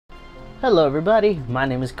Hello everybody, my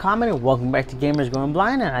name is Common and welcome back to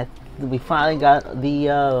GamersGoin'Blind, and we finally got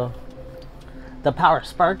the power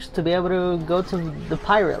sparks to be able to go to the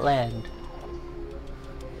pirate land.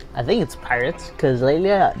 I think it's pirates, because lately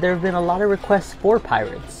there have been a lot of requests for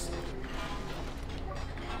pirates.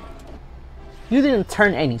 You didn't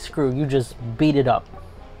turn any screw, you just beat it up.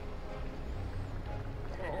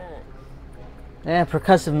 And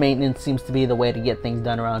percussive maintenance seems to be the way to get things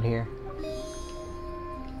done around here.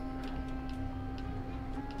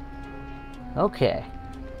 Okay.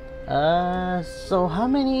 So how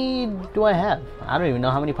many do I have? I don't even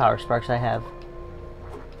know how many power sparks I have.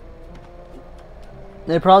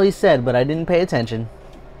 They probably said, but I didn't pay attention.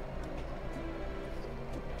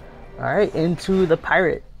 Alright, into the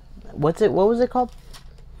pirate. What was it called?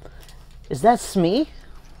 Is that Smee?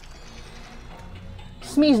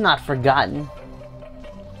 Smee's not forgotten.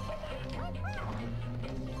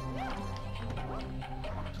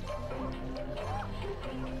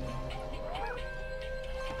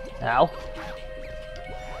 Ow.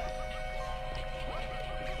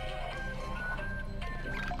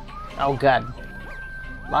 Oh god.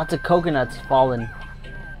 Lots of coconuts falling.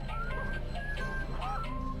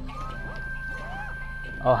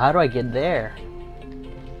 Oh, how do I get there?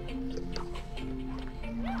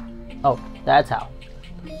 Oh, that's how.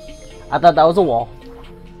 I thought that was a wall.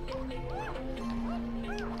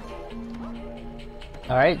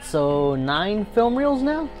 Alright, so 9 film reels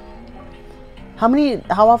now?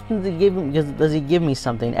 How often does he give me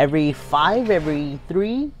something? Every 5? Every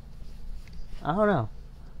 3? I don't know.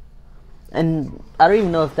 And I don't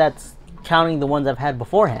even know if that's counting the ones I've had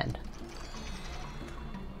beforehand.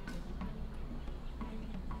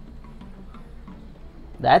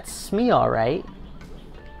 That's me, alright.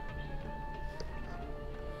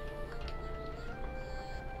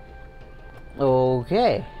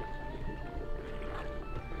 Okay.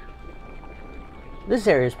 This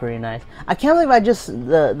area is pretty nice. I can't believe I just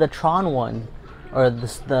the Tron one, or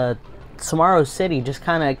the Tomorrow City just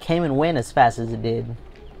kind of came and went as fast as it did.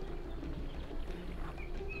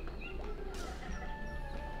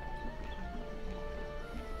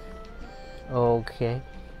 Okay,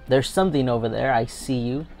 there's something over there. I see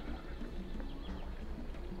you.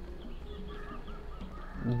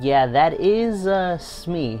 Yeah, that is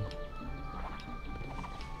Smee.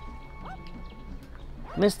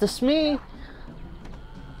 Mr. Smee.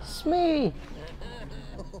 Smee.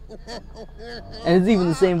 And it's even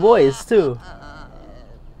the same voice too.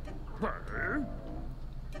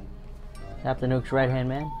 Captain Hook's right hand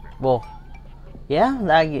man. Well,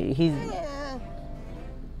 yeah, he's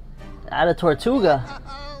out of Tortuga.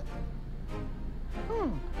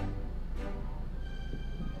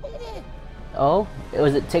 Oh,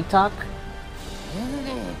 was it TikTok?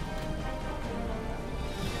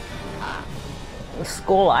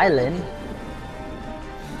 Skull Island.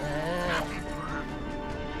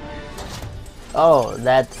 Oh,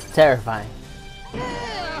 that's terrifying.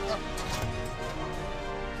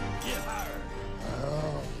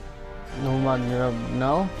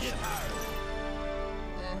 No?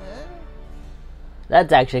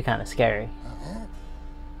 That's actually kind of scary.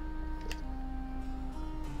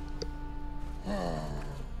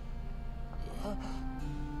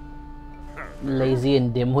 Lazy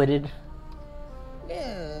and dim-witted.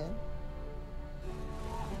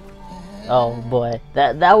 Oh boy,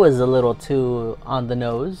 that was a little too on the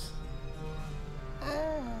nose.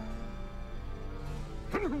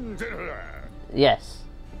 Yes.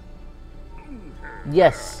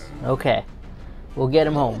 Yes. Okay. We'll get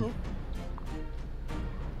him home.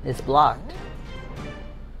 It's blocked.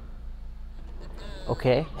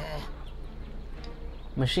 Okay.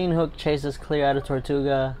 Machine hook chases clear out of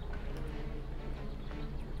Tortuga.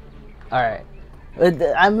 Alright.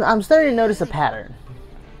 I'm starting to notice a pattern.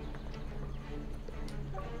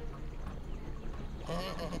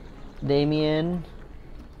 Damien's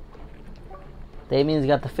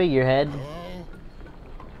got the figurehead.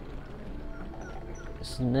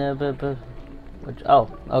 Oh,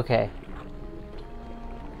 okay.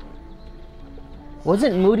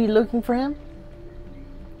 Wasn't Moody looking for him?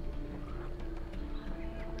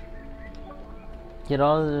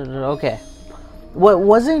 Okay. What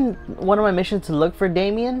wasn't one of my missions to look for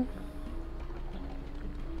Damien?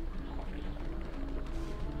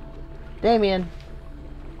 Damien,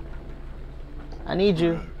 I need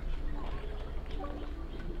you.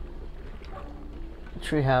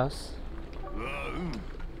 Treehouse.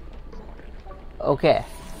 Okay.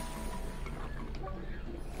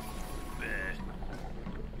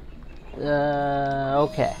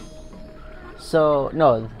 Okay. So,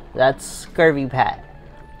 no, that's Scurvy Pat.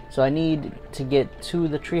 So I need to get to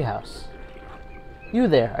the treehouse. You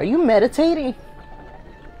there, are you meditating?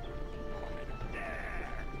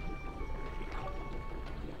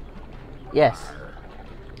 Yes.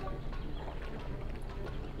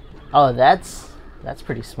 Oh, that's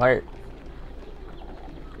pretty smart.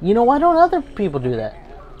 You know, why don't other people do that?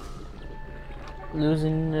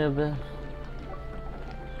 Losing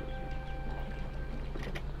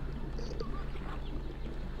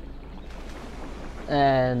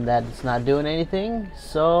and that's not doing anything,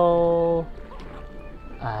 so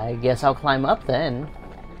I guess I'll climb up then.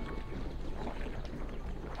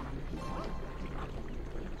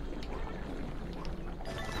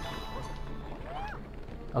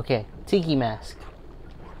 Okay, tiki mask.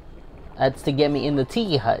 That's to get me in the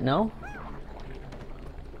tiki hut, no?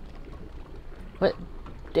 What?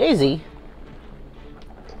 Daisy?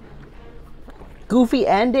 Goofy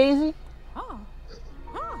and Daisy?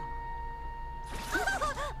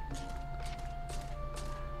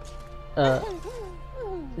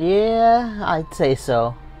 Yeah, I'd say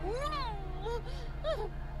so.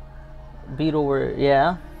 Beetle were,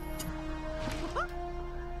 yeah.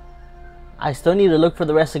 I still need to look for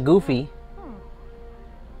the rest of Goofy.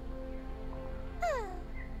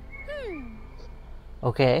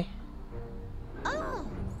 Okay.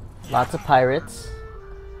 Lots of pirates.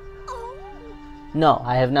 No,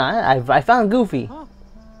 I have not. I found Goofy.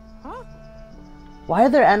 Why are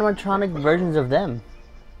there animatronic versions of them?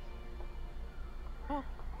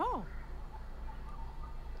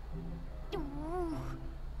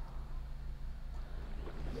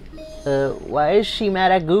 Why is she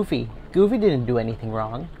mad at Goofy? Goofy didn't do anything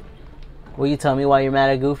wrong. Will you tell me why you're mad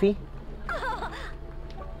at Goofy?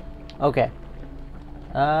 Okay.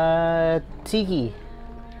 Tiki.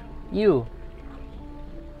 You.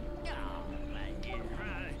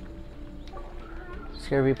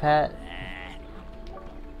 Scurvy Pat.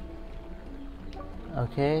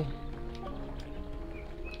 Okay.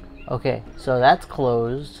 Okay, so that's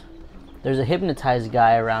closed. There's a hypnotized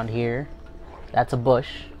guy around here. That's a bush.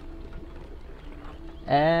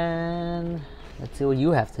 And let's see what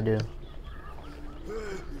you have to do.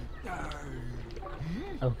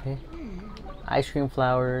 Okay. Ice cream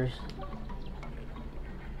flowers.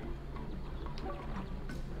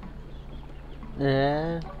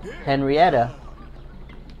 Henrietta.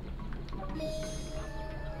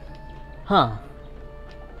 Huh.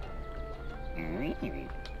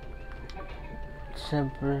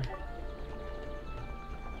 Semper.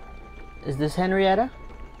 Is this Henrietta?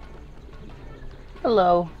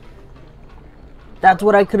 Hello. That's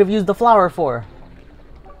what I could have used the flower for.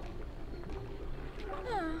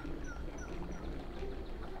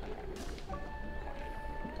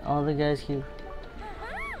 All the guys keep...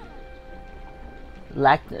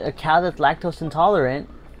 A cow that's lactose intolerant.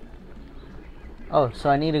 Oh, so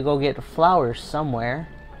I need to go get flowers somewhere.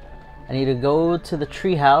 I need to go to the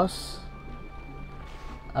treehouse.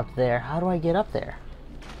 Up there. How do I get up there?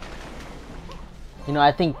 You know,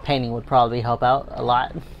 I think painting would probably help out a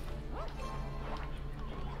lot.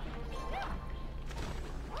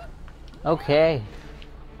 Okay.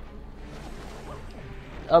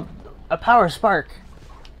 A power spark.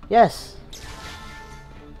 Yes.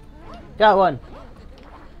 Got one.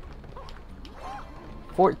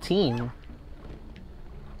 14.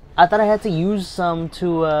 I thought I had to use some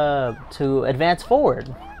to advance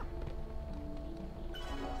forward.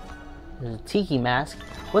 There's a tiki mask.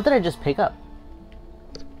 What did I just pick up?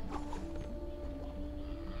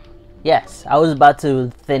 Yes, I was about to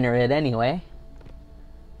thinner it anyway.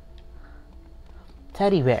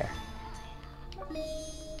 Teddy bear.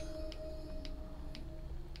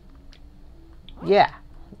 Yeah,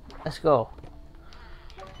 let's go.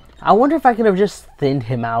 I wonder if I could have just thinned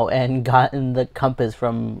him out and gotten the compass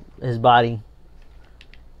from his body.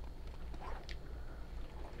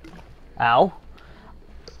 Ow.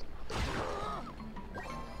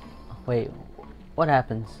 Wait, what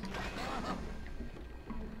happens?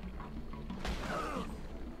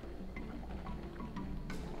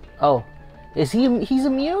 Oh, is he's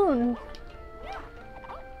immune?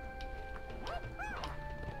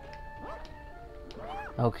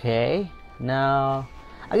 Okay, now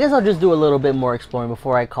I guess I'll just do a little bit more exploring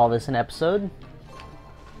before I call this an episode.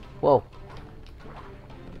 Whoa.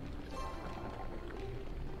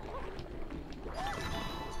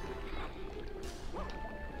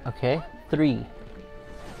 Okay, 3.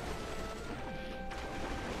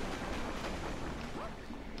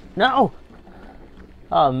 No!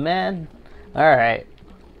 Oh man. Alright.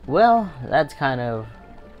 Well, that's kind of...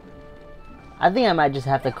 I think I might just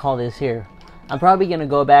have to call this here. I'm probably going to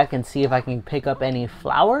go back and see if I can pick up any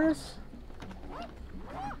flowers.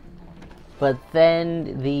 But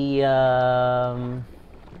then the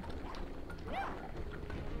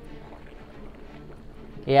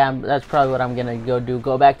Yeah, that's probably what I'm gonna go do.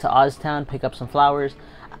 Go back to Oztown, pick up some flowers.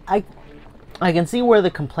 I can see where the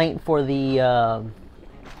complaint for the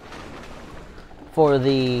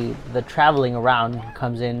traveling around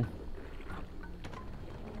comes in,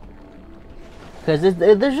 because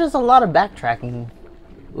there's just a lot of backtracking.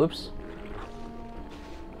 Whoops.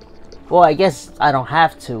 Well, I guess I don't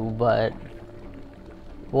have to, but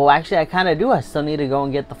well, actually, I kind of do. I still need to go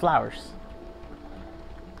and get the flowers.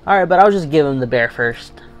 All right, but I'll just give him the bear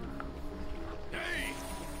first.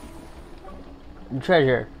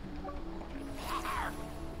 Treasure.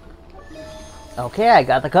 Okay, I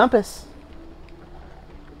got the compass.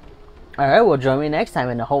 Alright, well, join me next time,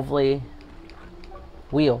 and hopefully...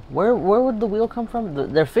 Wheel. Where would the wheel come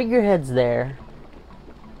from? Their figurehead's there.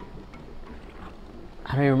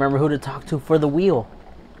 I don't even remember who to talk to for the wheel.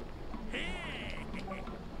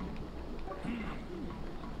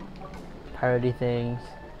 Parody things.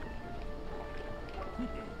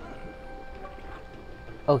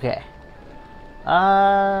 Okay.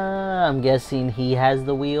 I'm guessing he has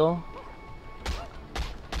the wheel.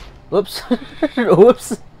 Whoops.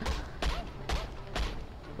 Whoops.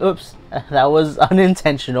 Oops. That was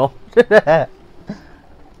unintentional.